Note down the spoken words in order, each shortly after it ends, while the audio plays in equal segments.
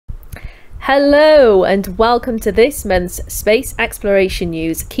Hello and welcome to this month's Space Exploration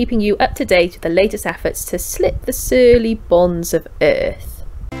News, keeping you up to date with the latest efforts to slip the surly bonds of Earth.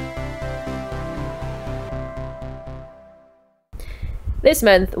 This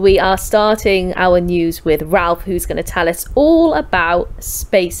month we are starting our news with Ruoff, who's going to tell us all about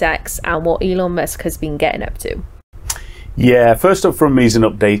SpaceX and what Elon Musk has been getting up to. Yeah, first up from me is an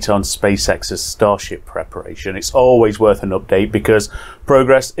update on SpaceX's Starship preparation. It's always worth an update because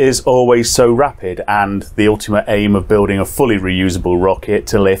progress is always so rapid, and the ultimate aim of building a fully reusable rocket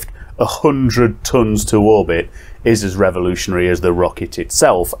to lift 100 tons to orbit is as revolutionary as the rocket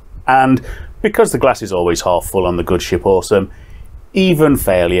itself. And because the glass is always half full on the good ship Awesome, even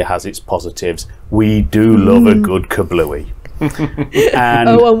failure has its positives. We do love a good kablooey.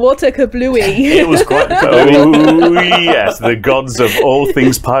 And what a kablooey. It was quite oh yes, the gods of all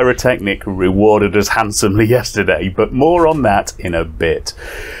things pyrotechnic rewarded us handsomely yesterday, but more on that in a bit.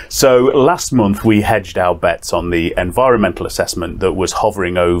 So last month we hedged our bets on the environmental assessment that was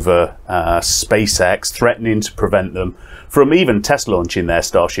hovering over SpaceX, threatening to prevent them from even test launching their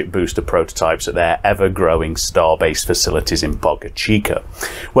Starship booster prototypes at their ever-growing Starbase facilities in Boca Chica.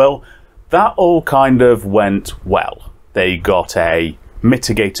 Well, that all kind of went well. They got a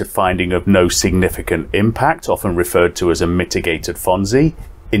mitigated finding of no significant impact, often referred to as a mitigated FONSI.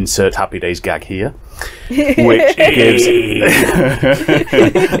 Insert Happy Days gag here. Which gives...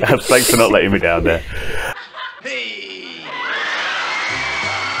 Thanks for not letting me down there.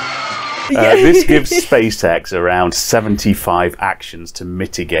 This gives SpaceX around 75 actions to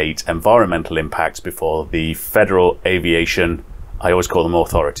mitigate environmental impacts before the Federal Aviation, I always call them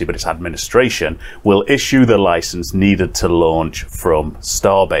authority, but it's administration, will issue the license needed to launch from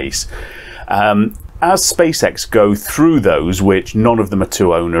Starbase. As SpaceX go through those, which none of them are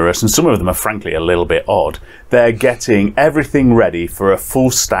too onerous, and some of them are frankly a little bit odd, they're getting everything ready for a full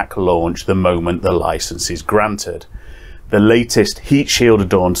stack launch the moment the license is granted. The latest heat shield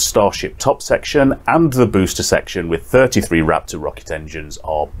adorned Starship top section and the booster section with 33 Raptor rocket engines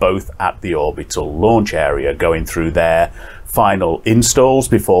are both at the orbital launch area, going through their final installs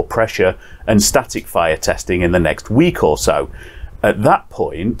before pressure and static fire testing in the next week or so. At that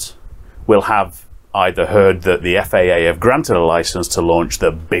point, we'll have either heard that the FAA have granted a license to launch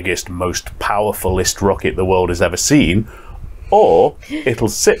the biggest, most powerfulest rocket the world has ever seen, or it'll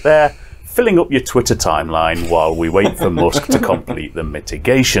sit there filling up your Twitter timeline while we wait for Musk to complete the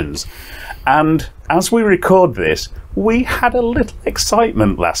mitigations. And as we record this, we had a little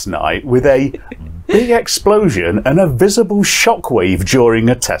excitement last night with a big explosion and a visible shockwave during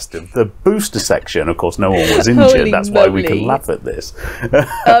a test of the booster section. Of course, no one was injured. Holy That's moly. why we can laugh at this.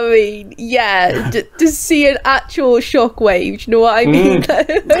 I mean, yeah, to see an actual shockwave, do you know what I mean?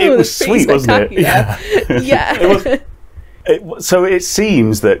 It was sweet, wasn't it? Yeah. So it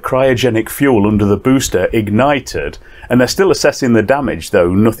seems that cryogenic fuel under the booster ignited, and they're still assessing the damage,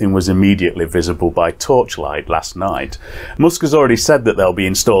 though nothing was immediately visible by torchlight last night. Musk has already said that they'll be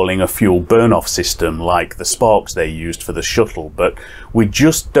installing a fuel burn-off system like the sparks they used for the shuttle, but we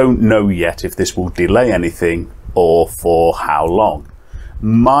just don't know yet if this will delay anything or for how long.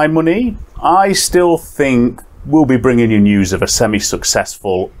 My money, I still think we'll be bringing you news of a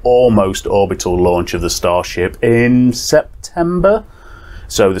semi-successful, almost orbital launch of the Starship in September.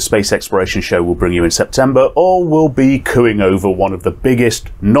 So the Space Exploration Show will bring you in September, or we'll be cooing over one of the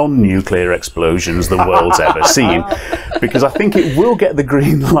biggest non-nuclear explosions the world's ever seen. Because I think it will get the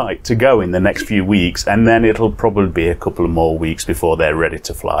green light to go in the next few weeks, and then it'll probably be a couple of more weeks before they're ready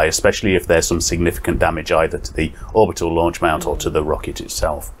to fly, especially if there's some significant damage either to the orbital launch mount or to the rocket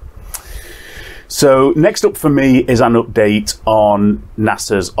itself. So next up for me is an update on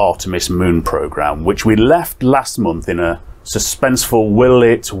NASA's Artemis moon program, which we left last month in a suspenseful will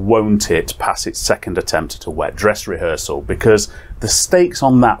it, won't it pass its second attempt at a wet dress rehearsal, because the stakes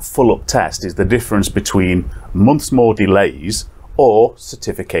on that full-up test is the difference between months more delays or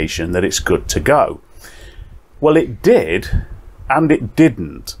certification that it's good to go. Well, it did, and it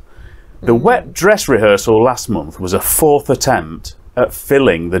didn't. The wet dress rehearsal last month was a fourth attempt at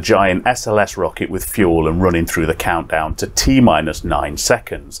filling the giant SLS rocket with fuel and running through the countdown to T-9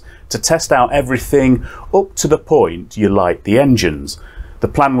 seconds to test out everything up to the point you light the engines. The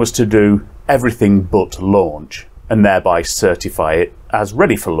plan was to do everything but launch and thereby certify it as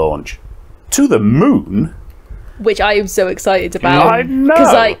ready for launch. To the moon? Which I am so excited about. I know!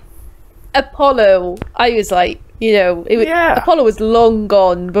 Because, like, Apollo, I was like, you know, Apollo was long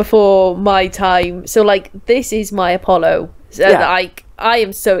gone before my time. So, like, this is my Apollo. So, like, I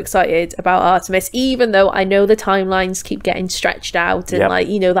am so excited about Artemis, even though I know the timelines keep getting stretched out and, like,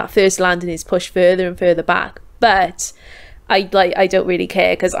 you know, that first landing is pushed further and further back. But I don't really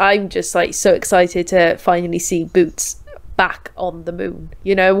care, because I'm just like so excited to finally see boots back on the moon,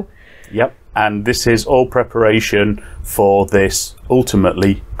 you know? Yep. And this is all preparation for this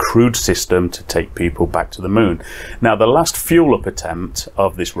ultimately crewed system to take people back to the moon. Now, the last fuel-up attempt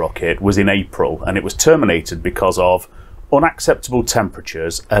of this rocket was in April, and it was terminated because of unacceptable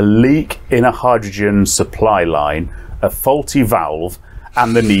temperatures, a leak in a hydrogen supply line, a faulty valve,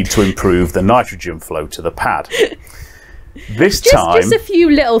 and the need to improve the nitrogen flow to the pad. Just a few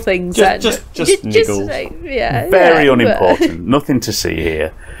little things. Just niggles. Very unimportant. Nothing to see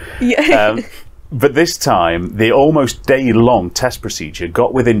here. Yeah. But this time, the almost day-long test procedure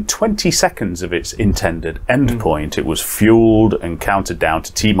got within 20 seconds of its intended endpoint. It was fueled and counted down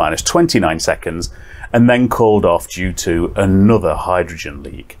to T-minus 29 seconds, and then called off due to another hydrogen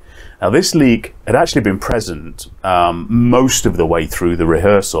leak. Now, this leak had actually been present most of the way through the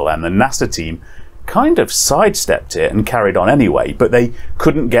rehearsal, and the NASA team kind of sidestepped it and carried on anyway, but they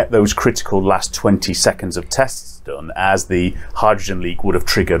couldn't get those critical last 20 seconds of tests done, as the hydrogen leak would have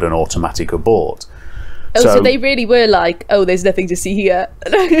triggered an automatic abort. So they really were like, oh, there's nothing to see here.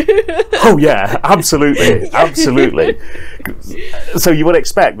 Oh yeah, absolutely, absolutely. So you would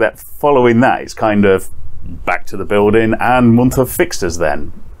expect that following that, it's kind of back to the building and month of fixtures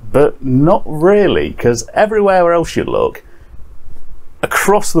then. But not really, because everywhere else you look,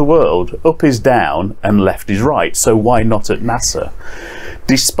 across the world, up is down and left is right, so why not at NASA?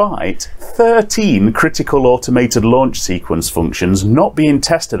 Despite 13 critical automated launch sequence functions not being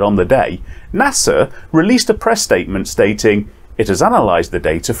tested on the day, NASA released a press statement stating it has analysed the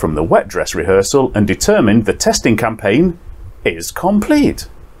data from the wet dress rehearsal and determined the testing campaign is complete.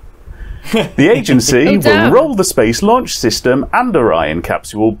 The agency will roll the Space Launch System and Orion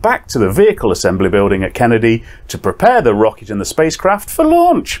capsule back to the Vehicle Assembly Building at Kennedy to prepare the rocket and the spacecraft for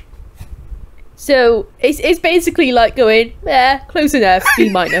launch. So it's basically like going, close enough,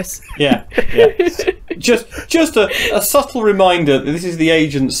 B-minus. Yeah. Just a subtle reminder that this is the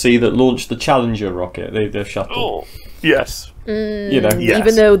agency that launched the Challenger rocket, the shuttle. Oh, yes. Yes.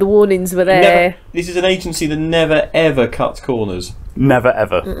 Even though the warnings were there. This is an agency that never ever cuts corners. Never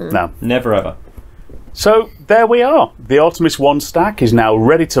ever. No. Never ever. So there we are. The Artemis 1 stack is now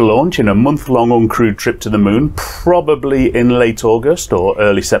ready to launch in a month-long uncrewed trip to the moon, probably in late August or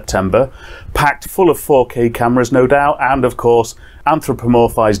early September, packed full of 4K cameras, no doubt, and of course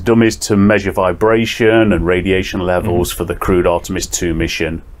anthropomorphized dummies to measure vibration and radiation levels for the crewed Artemis 2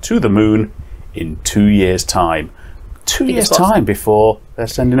 mission to the moon in 2 years' time. 2 years' time before they're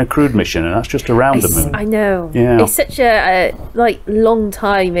sending a crewed mission, and that's just around the moon. I know. Yeah. It's such a long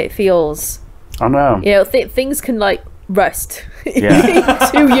time, it feels. I know. You know, things can rust in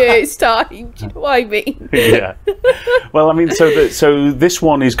 2 years' time. Do you know what I mean? Yeah. Well, I mean, so this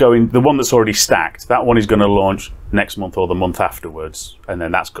one is going. The one that's already stacked. That one is going to launch next month or the month afterwards, and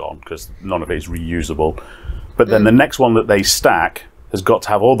then that's gone because none of it is reusable. But then the next one that they stack has got to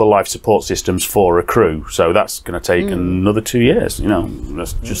have all the life support systems for a crew. So that's going to take another 2 years. You know,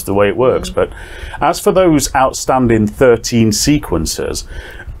 that's just the way it works. But as for those outstanding 13 sequencers,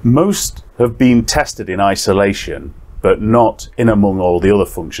 most have been tested in isolation, but not in among all the other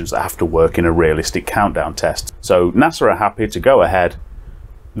functions that have to work in a realistic countdown test. So NASA are happy to go ahead.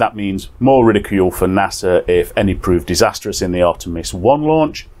 That means more ridicule for NASA if any prove disastrous in the Artemis 1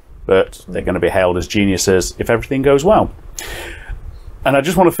 launch, but they're going to be hailed as geniuses if everything goes well. And I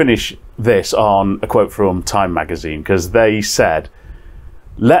just want to finish this on a quote from Time magazine, because they said,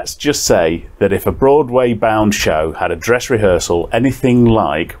 let's just say that if a Broadway-bound show had a dress rehearsal anything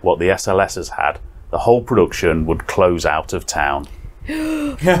like what the SLS has had, the whole production would close out of town.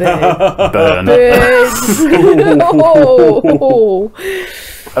 Burn.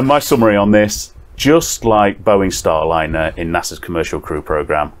 And my summary on this, just like Boeing Starliner in NASA's Commercial Crew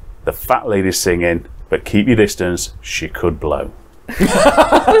Program, the fat lady's singing, but keep your distance, she could blow.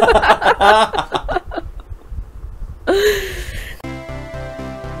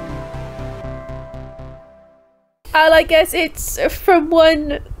 And I guess it's from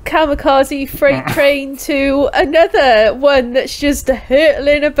one kamikaze freight train to another one that's just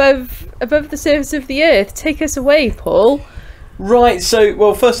hurtling above the surface of the Earth. Take us away, Paul. Right, so,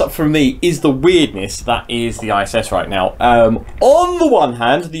 well, first up from me is the weirdness that is the ISS right now. On the one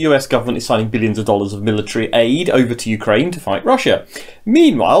hand, the US government is signing billions of dollars of military aid over to Ukraine to fight Russia.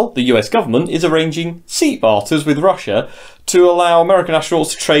 Meanwhile, the US government is arranging seat barters with Russia to allow American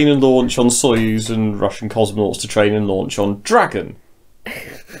astronauts to train and launch on Soyuz and Russian cosmonauts to train and launch on Dragon.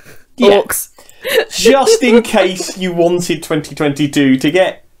 Orcs. Just in case you wanted 2022 to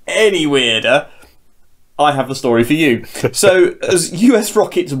get any weirder, I have the story for you. So, as US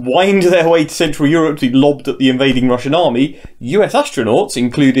rockets wind their way to Central Europe to be lobbed at the invading Russian army, US astronauts,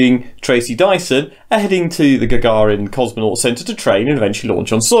 including Tracy Dyson, are heading to the Gagarin Cosmonaut Center to train and eventually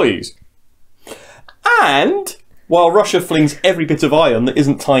launch on Soyuz. And while Russia flings every bit of iron that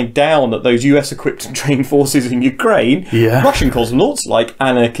isn't tied down at those US-equipped and trained forces in Ukraine, Russian cosmonauts like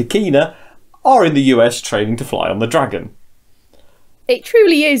Anna Kikina are in the US training to fly on the Dragon. It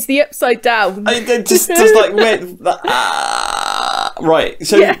truly is the upside down. Just like right.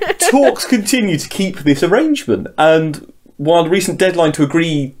 So talks continue to keep this arrangement, and while the recent deadline to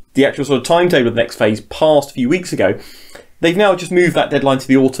agree the actual sort of timetable of the next phase passed a few weeks ago, they've now just moved that deadline to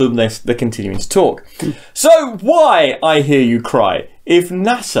the autumn. They're continuing to talk. So why, I hear you cry, if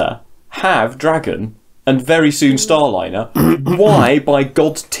NASA have Dragon and very soon Starliner, why, by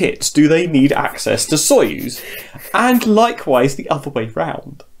God's tits, do they need access to Soyuz? And likewise the other way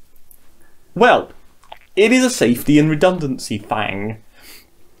round. Well, it is a safety and redundancy thing.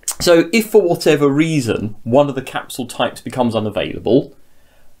 So if for whatever reason one of the capsule types becomes unavailable,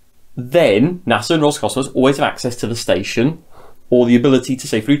 then NASA and Roscosmos always have access to the station or the ability to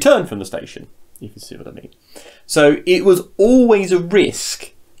safely return from the station, if you see what I mean. So it was always a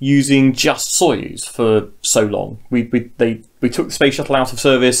risk using just Soyuz for so long. We took the space shuttle out of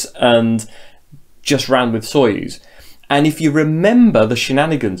service and just ran with Soyuz. And if you remember the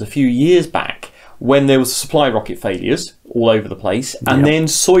shenanigans a few years back when there was supply rocket failures all over the place, and then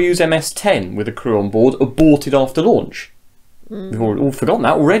Soyuz MS-10 with a crew on board aborted after launch. We've all forgotten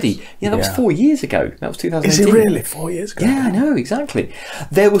that already. Yeah, that was 4 years ago. That was 2018. Is it really 4 years ago? Yeah, I know, exactly.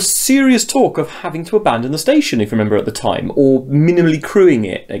 There was serious talk of having to abandon the station, if you remember at the time, or minimally crewing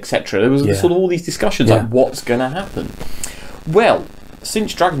it, etc. There was sort of all these discussions like what's going to happen. Well,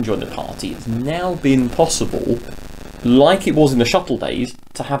 since Dragon joined the party, it's now been possible, like it was in the shuttle days,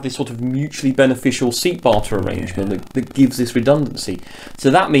 to have this sort of mutually beneficial seat barter arrangement that gives this redundancy. So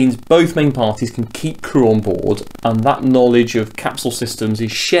that means both main parties can keep crew on board, and that knowledge of capsule systems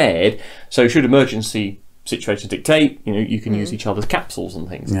is shared. So should emergency situations dictate, you can use each other's capsules and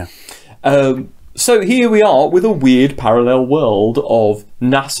things. So here we are with a weird parallel world of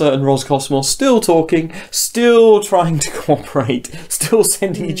NASA and Roscosmos still talking, still trying to cooperate, still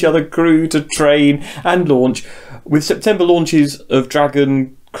sending each other crew to train and launch, with September launches of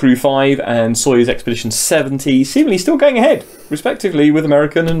Dragon Crew 5 and Soyuz Expedition 70 seemingly still going ahead, respectively, with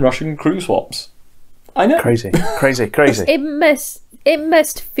American and Russian crew swaps. I know. Crazy. It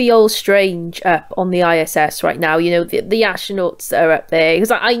must feel strange up on the ISS right now, the astronauts that are up there,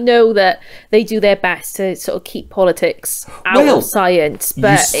 because I know that they do their best to sort of keep politics out of science.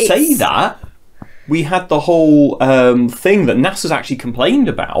 But you say that, we had the whole thing that NASA's actually complained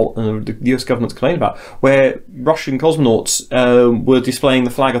about, and the US government's complained about, where Russian cosmonauts were displaying the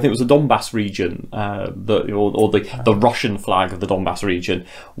flag, I think it was the Donbass region, or the Russian flag of the Donbass region,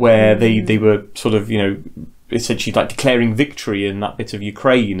 where they were sort of, essentially like declaring victory in that bit of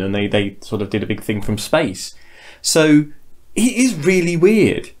Ukraine, and they sort of did a big thing from space. So it is really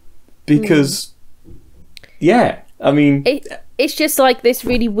weird because it's just like this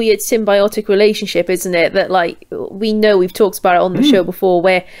really weird symbiotic relationship, isn't it, that like we've talked about it on the show before,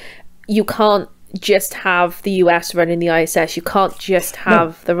 where you can't just have the US running the ISS, you can't just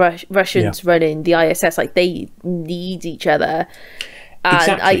have the Russians running the ISS, like they need each other. And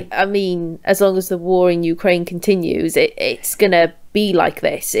exactly. I mean, as long as the war in Ukraine continues, it's going to be like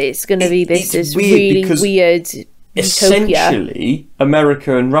this. It's going to be this really weird essentially utopia.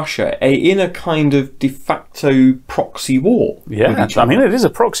 America and Russia are in a kind of de facto proxy war. Yeah, I mean, it is a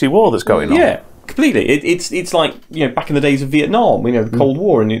proxy war that's going on. Yeah, completely. It's like, back in the days of Vietnam, the Cold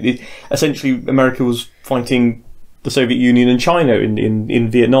War, and essentially America was fighting the Soviet Union and China in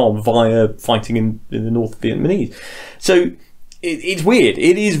Vietnam via fighting in the North Vietnamese. So it's weird.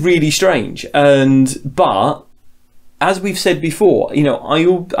 It is really strange. But as we've said before,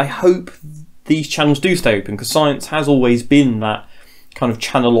 I hope these channels do stay open, because science has always been that kind of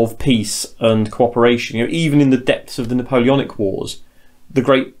channel of peace and cooperation. Even in the depths of the Napoleonic Wars, the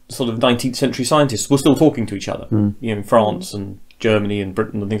great sort of 19th century scientists were still talking to each other. In France and Germany and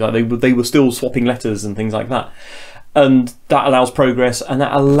Britain and things like that. They were still swapping letters and things like that. And that allows progress, and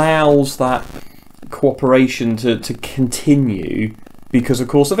that allows that cooperation to continue, because of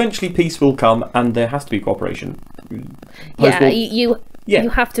course eventually peace will come and there has to be cooperation. You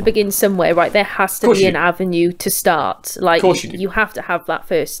have to begin somewhere, right? There has to be an avenue to start. Like, you have to have that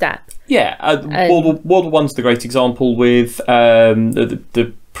first step. World War I's the great example with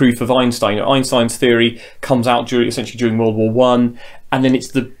the proof of Einstein. Einstein's theory comes out during World War One, and then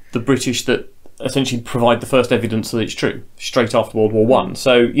it's the British that essentially provide the first evidence that it's true straight after World War One.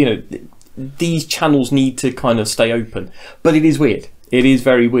 So these channels need to kind of stay open. But it is weird. It is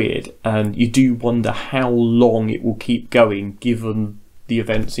very weird, and you do wonder how long it will keep going given the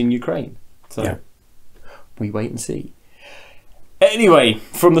events in Ukraine. So we wait and see. Anyway,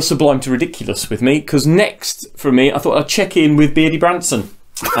 from the sublime to ridiculous with me, because next for me, I thought I'd check in with Beardy Branson.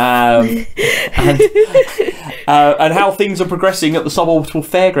 And how things are progressing at the suborbital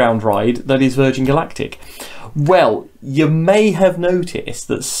fairground ride that is Virgin Galactic. Well, you may have noticed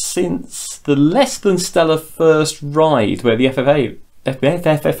that since the less than stellar first ride, where the FFA,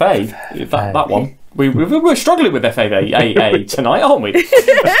 that one, we're struggling with FFA tonight, aren't we?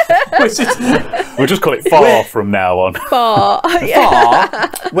 We'll just call it FAR from now on. FAR,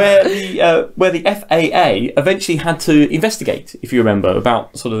 where the FAA eventually had to investigate, if you remember,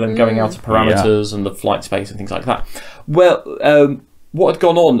 about sort of them going out of parameters and the flight space and things like that. Well, what had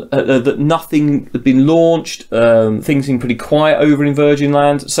gone on? That nothing had been launched. Things seemed pretty quiet over in Virgin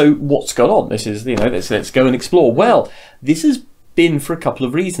Land. So what's gone on? This is, let's go and explore. Well, this has been for a couple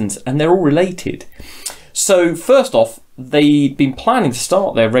of reasons, and they're all related. So first off, they'd been planning to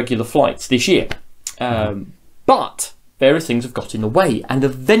start their regular flights this year, but various things have got in the way, and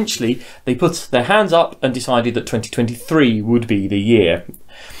eventually they put their hands up and decided that 2023 would be the year.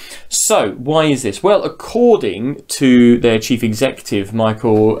 So why is this? Well, according to their chief executive,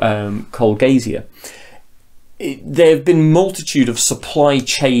 Michael Colgazier, there have been a multitude of supply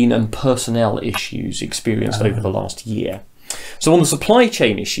chain and personnel issues experienced over the last year. So on the supply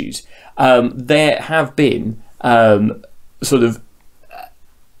chain issues, there have been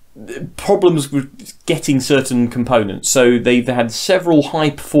problems with getting certain components. So they've had several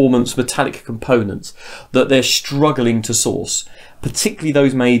high-performance metallic components that they're struggling to source, particularly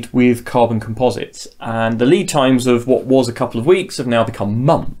those made with carbon composites. And the lead times of what was a couple of weeks have now become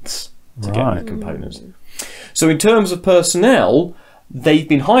months to get the components. So in terms of personnel, they've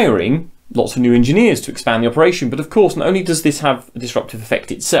been hiring lots of new engineers to expand the operation, but of course not only does this have a disruptive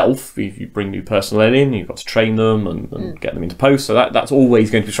effect itself, if you bring new personnel in, you've got to train them and get them into post, so that's always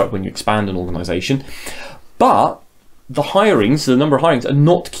going to disrupt when you expand an organisation, but the number of hirings are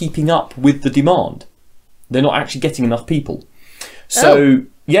not keeping up with the demand. They're not actually getting enough people. So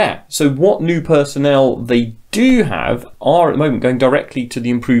so what new personnel they do have are at the moment going directly to the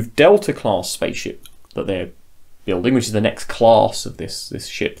improved Delta class spaceship that they're building, which is the next class of this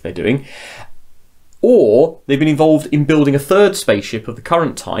ship they're doing, or they've been involved in building a third spaceship of the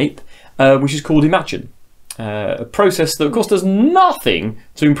current type, which is called Imagine, a process that of course does nothing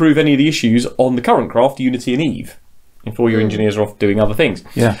to improve any of the issues on the current craft, Unity and Eve, before your engineers are off doing other things.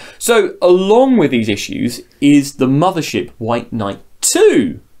 So along with these issues is the mothership White Knight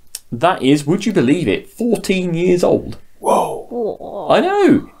 2. That is, would you believe it, 14 years old. Whoa. I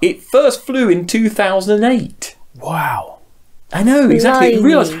know. It first flew in 2008. Wow. I know, exactly. You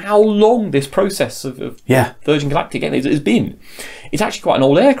realise how long this process of Virgin Galactic has been. It's actually quite an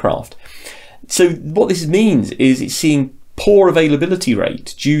old aircraft. So what this means is it's seeing poor availability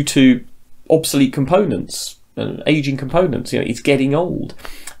rate due to obsolete components, ageing components. It's getting old.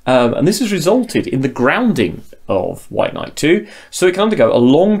 And this has resulted in the grounding of White Knight 2, so it can undergo a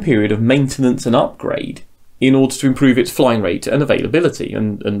long period of maintenance and upgrade in order to improve its flying rate and availability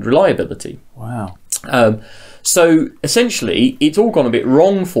and reliability. Wow. So essentially, it's all gone a bit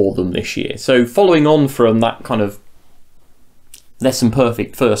wrong for them this year. So following on from that kind of less than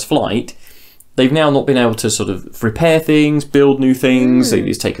perfect first flight, they've now not been able to sort of repair things, build new things.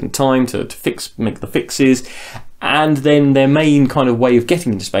 It's taken time to make the fixes. And then their main kind of way of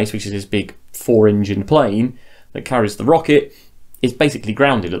getting into space, which is this big 4-engine plane that carries the rocket, is basically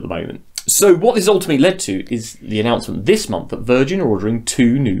grounded at the moment. So what this ultimately led to is the announcement this month that Virgin are ordering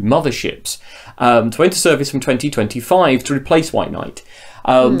 2 new motherships to enter service from 2025 to replace White Knight.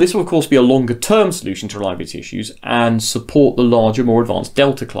 This will of course be a longer term solution to reliability issues and support the larger, more advanced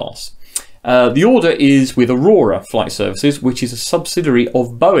Delta class. The order is with Aurora Flight Services, which is a subsidiary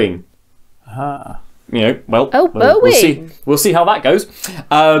of Boeing. Boeing. We'll see how that goes.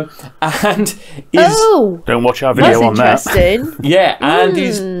 Don't watch our video on that. And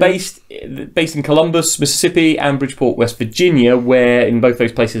is based in Columbus, Mississippi, and Bridgeport, West Virginia, where in both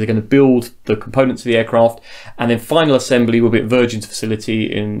those places they're going to build the components of the aircraft, and then final assembly will be at Virgin's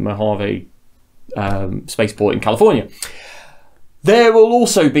facility in Mojave Spaceport in California. There will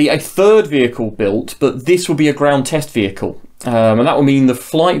also be a third vehicle built, but this will be a ground test vehicle. And that will mean the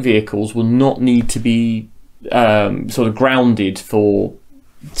flight vehicles will not need to be sort of grounded for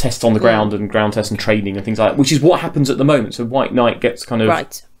tests on the ground and ground tests and training and things like that, which is what happens at the moment. So White Knight gets kind of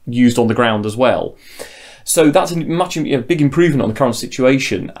used on the ground as well. So that's a big improvement on the current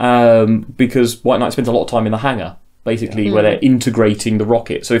situation because White Knight spends a lot of time in the hangar basically, where they're integrating the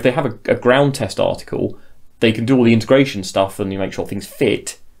rocket. So if they have a ground test article, they can do all the integration stuff and you make sure things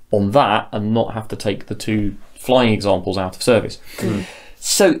fit on that and not have to take the 2 flying examples out of service.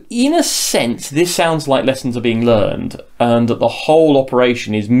 So in a sense, this sounds like lessons are being learned and that the whole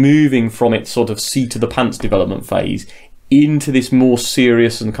operation is moving from its sort of seat of the pants development phase into this more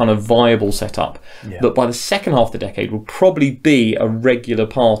serious and kind of viable setup that by the second half of the decade will probably be a regular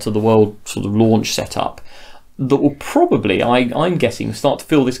part of the world sort of launch setup that will probably, I'm guessing, start to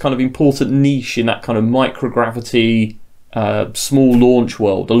fill this kind of important niche in that kind of microgravity small launch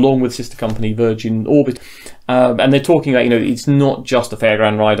world, along with sister company Virgin Orbit. And they're talking about, it's not just a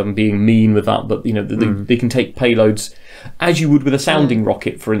fairground ride on being mean with that, but, they can take payloads, as you would with a sounding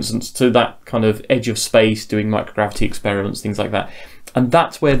rocket, for instance, to that kind of edge of space, doing microgravity experiments, things like that. And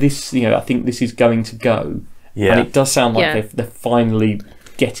that's where this, I think this is going to go. Yeah. And it does sound like they're finally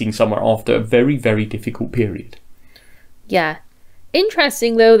getting somewhere after a very, very difficult period. Yeah.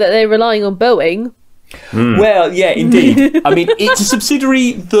 Interesting, though, that they're relying on Boeing. Well, yeah, indeed. I mean, it's a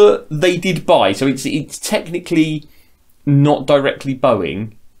subsidiary that they did buy, so it's technically not directly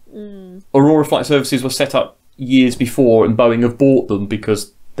Boeing. Aurora Flight Services was set up years before, and Boeing have bought them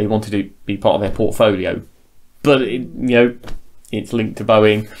because they wanted to be part of their portfolio. But it's linked to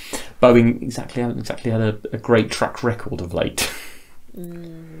Boeing. Boeing haven't exactly had a great track record of late.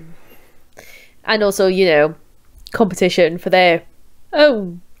 And also, competition for their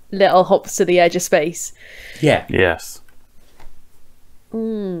own little hops to the edge of space. Yeah. Yes.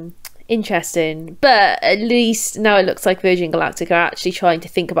 Interesting. But at least now it looks like Virgin Galactic are actually trying to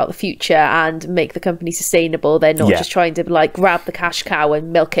think about the future and make the company sustainable. They're not just trying to grab the cash cow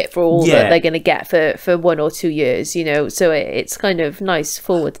and milk it for all that they're going to get for 1 or 2 years, So it's kind of nice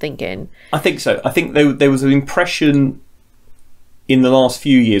forward thinking. I think so. I think there was an impression in the last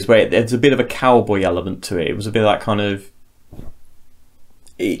few years where there's a bit of a cowboy element to it. It was a bit of that kind of...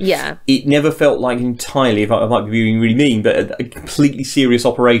 It never felt like entirely, if I might be being really mean, but a completely serious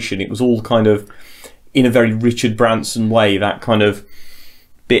operation. It was all kind of in a very Richard Branson way, that kind of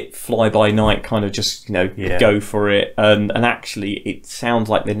bit fly by night, kind of just go for it. And actually, it sounds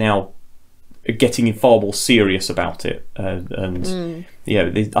like they're now getting far more serious about it. I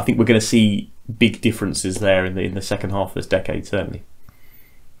think we're going to see big differences there in the second half of this decade, certainly.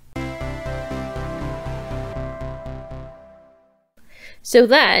 So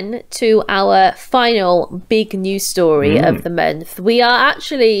then, to our final big news story of the month, we are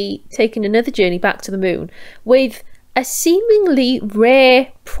actually taking another journey back to the moon with a seemingly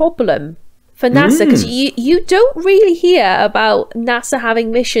rare problem for NASA, because you don't really hear about NASA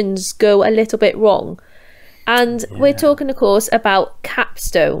having missions go a little bit wrong. And we're talking, of course, about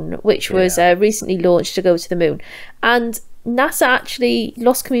Capstone, which was recently launched to go to the moon. And NASA actually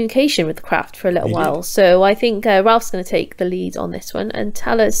lost communication with the craft for a little while. So I think Ralph's going to take the lead on this one and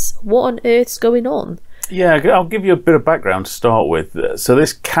tell us what on earth's going on. Yeah, I'll give you a bit of background to start with. So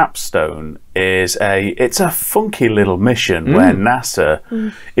this Capstone is it's a funky little mission where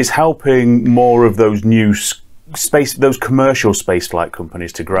NASA is helping more of those new those commercial spaceflight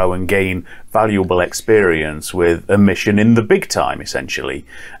companies to grow and gain valuable experience with a mission in the big time, essentially.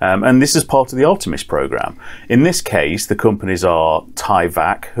 And this is part of the Artemis program. In this case, the companies are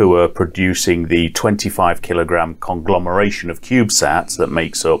Tyvak, who are producing the 25-kilogram conglomeration of CubeSats that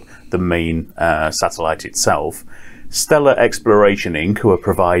makes up the main satellite itself, Stellar Exploration Inc., who are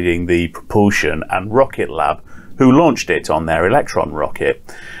providing the propulsion, and Rocket Lab, who launched it on their Electron rocket.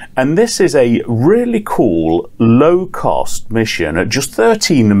 And this is a really cool, low-cost mission at just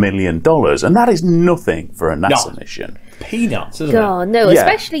 $13 million, and that is nothing for a NASA mission. Peanuts, isn't it? No,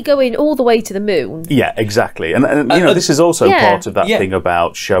 especially going all the way to the moon. Yeah, exactly. And this is also part of that thing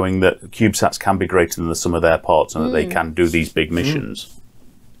about showing that CubeSats can be greater than the sum of their parts and that they can do these big missions.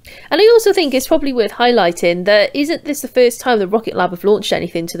 And I also think it's probably worth highlighting that isn't this the first time the Rocket Lab have launched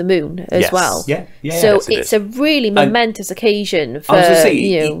anything to the moon as well? Yeah. So it's a really momentous occasion for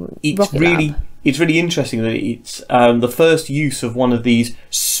Rocket Lab. It's really interesting that it's the first use of one of these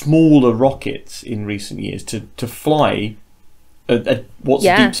smaller rockets in recent years to fly what's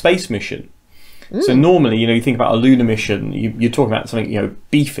a deep space mission. So normally, you think about a lunar mission, you're talking about something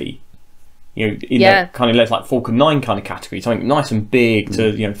beefy. In that kind of less like Falcon 9 kind of category, something nice and big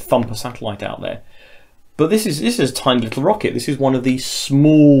to thump a satellite out there. But this is a tiny little rocket. This is one of these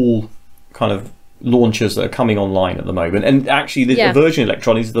small kind of launchers that are coming online at the moment. And actually, the Virgin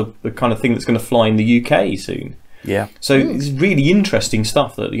Electron is the kind of thing that's going to fly in the UK soon. Yeah. So it's really interesting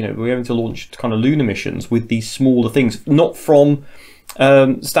stuff that we're having to launch kind of lunar missions with these smaller things, not from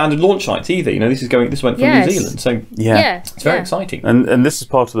standard launch sites either. You know, this went from New Zealand, so it's very exciting. And this is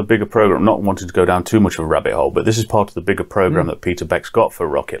part of the bigger program. Not wanting to go down too much of a rabbit hole, but this is part of the bigger program that Peter Beck's got for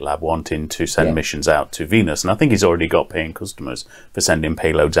Rocket Lab, wanting to send missions out to Venus. And I think he's already got paying customers for sending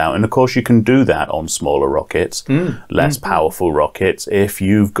payloads out. And of course, you can do that on smaller rockets, less powerful rockets, if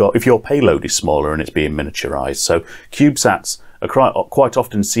your payload is smaller and it's being miniaturized. So CubeSats are quite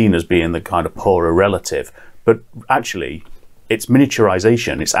often seen as being the kind of poorer relative, but actually, it's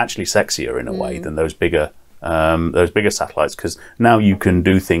miniaturization. It's actually sexier in a way than those bigger satellites, because now you can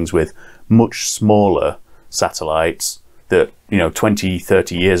do things with much smaller satellites that, 20,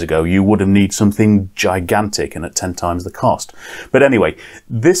 30 years ago, you would have needed something gigantic and at 10 times the cost. But anyway,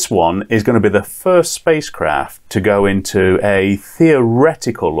 this one is going to be the first spacecraft to go into a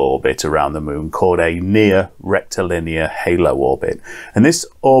theoretical orbit around the moon called a near rectilinear halo orbit. And this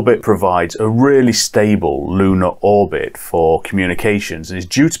orbit provides a really stable lunar orbit for communications, and is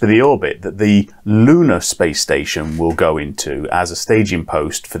due to be the orbit that the lunar space station will go into as a staging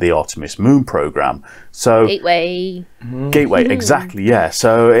post for the Artemis moon program. So Gateway, exactly, yeah.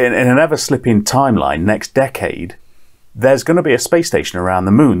 So in an ever-slipping timeline, next decade, there's going to be a space station around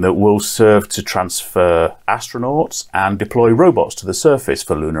the moon that will serve to transfer astronauts and deploy robots to the surface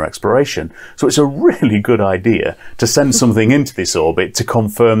for lunar exploration. So it's a really good idea to send something into this orbit to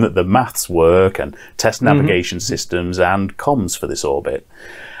confirm that the maths work and test navigation systems and comms for this orbit.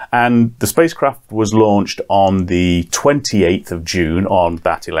 And the spacecraft was launched on the 28th of June on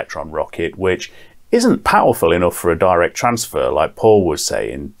that Electron rocket, which isn't powerful enough for a direct transfer, like Paul was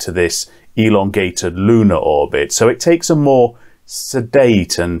saying, to this elongated lunar orbit. So it takes a more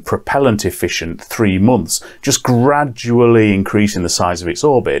sedate and propellant efficient 3 months, just gradually increasing the size of its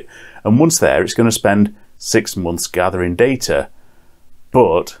orbit. And once there, it's going to spend 6 months gathering data.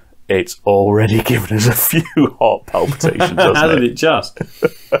 But it's already given us a few heart palpitations, hasn't it just?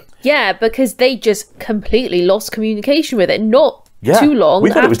 Yeah, because they just completely lost communication with it. Not too long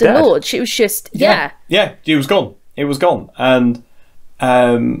after launch. It was just, Yeah, it was gone. It was gone. And,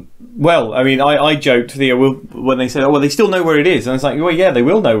 well, I mean, I joked when they said, oh, well, they still know where it is. And it's like, well, yeah, they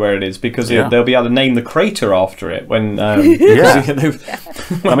will know where it is, because they'll be able to name the crater after it. When I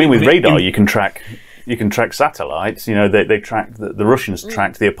mean, with radar, you can track satellites. They tracked the Russians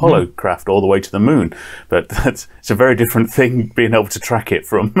tracked the Apollo craft all the way to the moon, but it's a very different thing being able to track it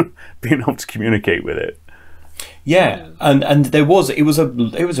from being able to communicate with it. Yeah, and it was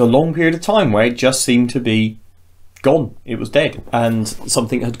a long period of time where it just seemed to be gone. It was dead, and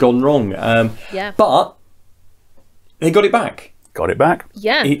something had gone wrong. But they got it back. Got it back.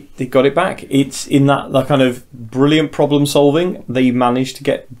 Yeah, they got it back. It's in that kind of brilliant problem solving. They managed to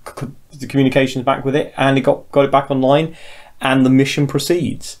get the communications back with it, and it got it back online, and the mission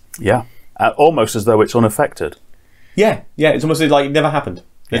proceeds. Yeah, almost as though it's unaffected. Yeah, it's almost like it never happened.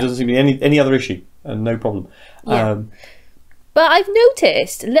 There doesn't seem to be any other issue, and no problem. Yeah. But I've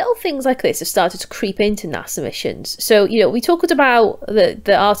noticed little things like this have started to creep into NASA missions. So, we talked about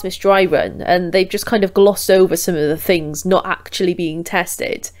the Artemis dry run, and they've just kind of glossed over some of the things not actually being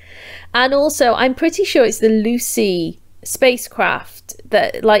tested. And also, I'm pretty sure it's the Lucy spacecraft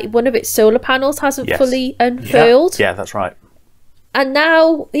that, like, one of its solar panels hasn't fully unfurled. Yeah, that's right. And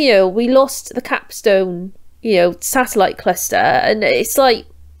now, we lost the Capstone, satellite cluster, and it's like,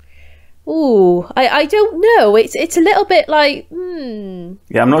 ooh, I don't know. It's a little bit like,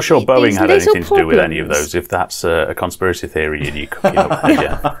 Yeah, I'm not sure Boeing had anything to do with any of those, if that's a conspiracy theory and you cooking up.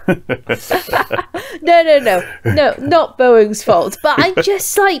 No, not Boeing's fault. But I'm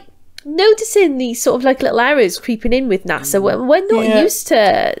just like noticing these sort of like little errors creeping in with NASA. We're not used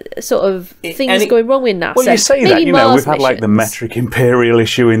to sort of things going wrong with NASA. Well, you say that, we've had like the metric imperial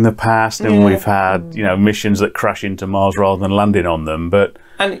issue in the past, and we've had, missions that crash into Mars rather than landing on them. But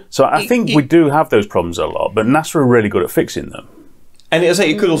so I think we do have those problems a lot, but NASA are really good at fixing them. And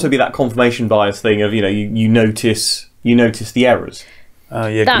it could also be that confirmation bias thing of, you notice the errors.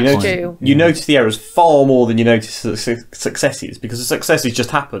 That's true. You notice the errors far more than you notice the successes, because the successes just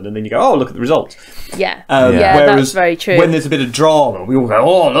happen, and then you go, oh, look at the results. Yeah, whereas that's very true. When there's a bit of drama, we all go,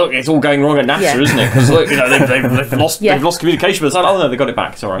 oh, look, it's all going wrong at NASA, isn't it? Because look, they've lost communication, but oh no, they got it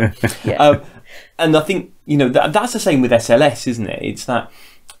back. It's all right. And I think that's the same with SLS, isn't it? It's that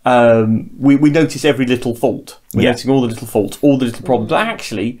we notice every little fault. We're noticing all the little faults, all the little problems. But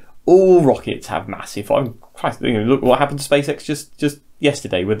actually, all rockets have massive. Look what happened to SpaceX just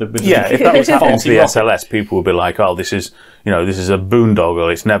yesterday with the if that was happening to the SLS, people would be like, "Oh, this is a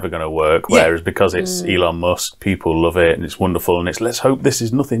boondoggle. It's never going to work." Whereas because it's Elon Musk, people love it and it's wonderful, and it's let's hope this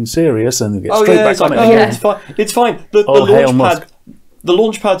is nothing serious, and they get straight back on it. It's fine. The launch pad. the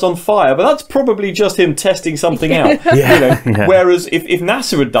launch pad's on fire, but that's probably just him testing something out. Whereas if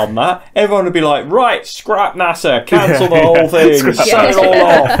NASA had done that, everyone would be like, right, scrap NASA, cancel the whole thing, shut it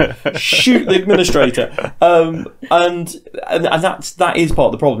all off, shoot the administrator. And that is part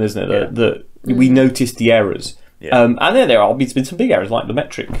of the problem, isn't it? That we noticed the errors. And then there have been some big errors, like the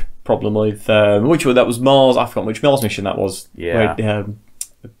metric problem with that was Mars. I forgot which Mars mission that was. Where it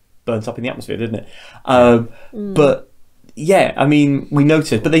burnt up in the atmosphere, didn't it? But yeah, I mean, we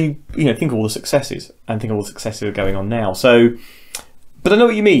noticed, but then think of all the successes and think of all the successes that are going on now. So, but I know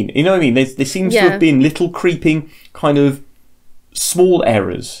what you mean. You know what I mean? There seems to have been little creeping kind of small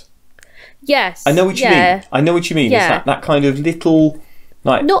errors. Yes. I know what you mean. I know what you mean. It's that kind of little.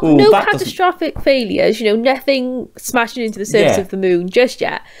 Like, no catastrophic failures, nothing smashing into the surface of the moon just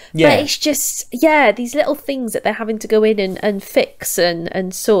yet. But it's just, these little things that they're having to go in and fix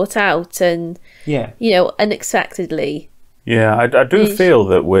and sort out and, unexpectedly. Yeah, I do feel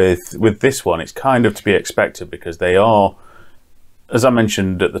that with this one, it's kind of to be expected because they are, as I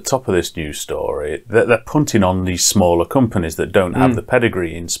mentioned at the top of this news story, they're punting on these smaller companies that don't have the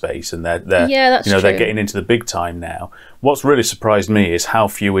pedigree in space, and they're they're getting into the big time now. What's really surprised me is how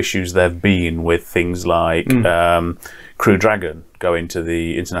few issues there've been with things like Crew Dragon going to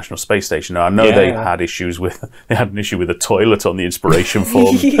the International Space Station. Now, I know they had issues with an issue with a toilet on the Inspiration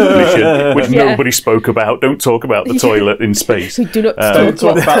 4 mission, which nobody spoke about. Don't talk about the toilet in space. We do not don't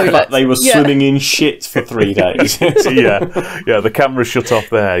talk about the fact they were swimming in shit for 3 days. The camera shut off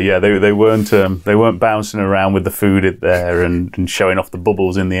there. Yeah, they weren't bouncing around with the food in there and showing off the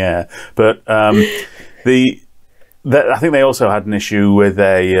bubbles in the air. But I think they also had an issue with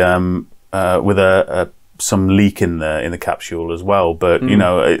some leak in the capsule as well. But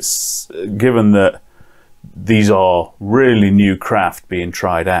it's given that these are really new craft being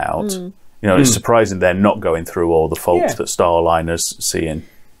tried out. It's surprising they're not going through all the faults that Starliner's seeing.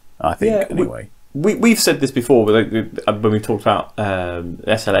 I think anyway. We've said this before when we talked about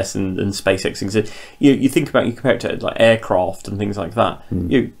SLS and SpaceX things. You think about, you compare it to like aircraft and things like that.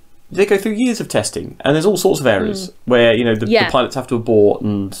 They go through years of testing, and there's all sorts of errors where the pilots have to abort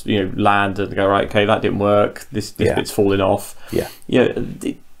and land and go, right, okay, that didn't work. This bit's falling off.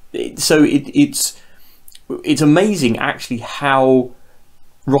 So it's amazing actually how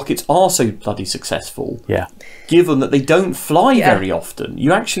rockets are so bloody successful. Given that they don't fly very often.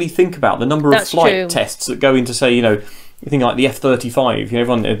 You actually think about the number of flight tests that go into, say, you think like the F-35.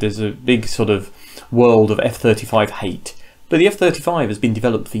 Everyone, there's a big sort of world of F-35 hate. But the F-35 has been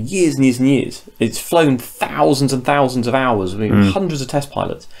developed for years and years and years. It's flown thousands and thousands of hours, hundreds of test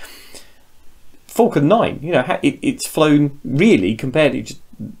pilots. Falcon 9, it's flown really compared to just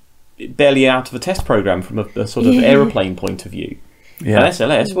barely out of a test program from a sort of aeroplane point of view. And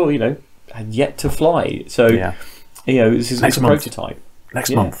SLS, well, had yet to fly. So, this is a prototype. Next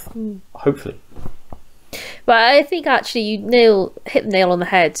month. Hopefully. But I think actually you hit the nail on the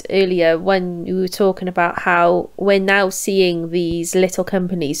head earlier when you were talking about how we're now seeing these little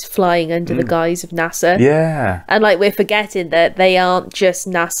companies flying under the guise of NASA. And like we're forgetting that they aren't just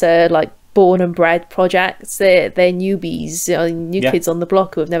NASA like born and bred projects. They're newbies, new kids on the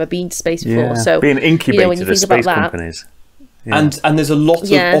block who have never been to space before. So being incubated as space companies. And there's a lot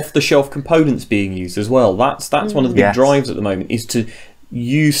of off-the-shelf components being used as well. That's one of the big drives at the moment, is to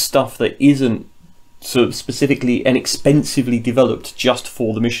use stuff that isn't sort of specifically and expensively developed just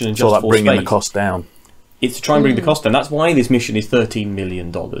for the mission and just for bringing space. the cost down. It's to try and bring the cost down. That's why this mission is $13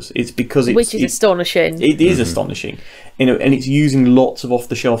 million. It's because which is astonishing. It is astonishing, and it's using lots of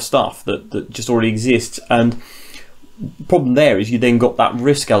off-the-shelf stuff that just already exists. And the problem there is you then got that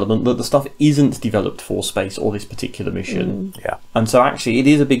risk element that the stuff isn't developed for space or this particular mission. And so actually, it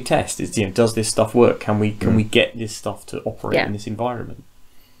is a big test. It's does this stuff work? Can we get this stuff to operate in this environment?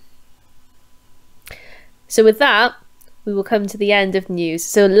 So with that, we will come to the end of news.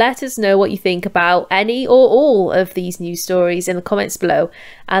 So let us know what you think about any or all of these news stories in the comments below.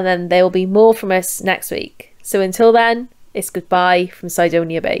 And then there will be more from us next week. So until then, it's goodbye from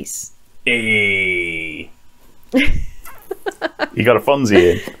Cydonia Base. Hey. You got a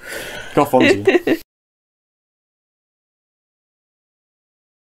Fonzie in. Got Fonzie.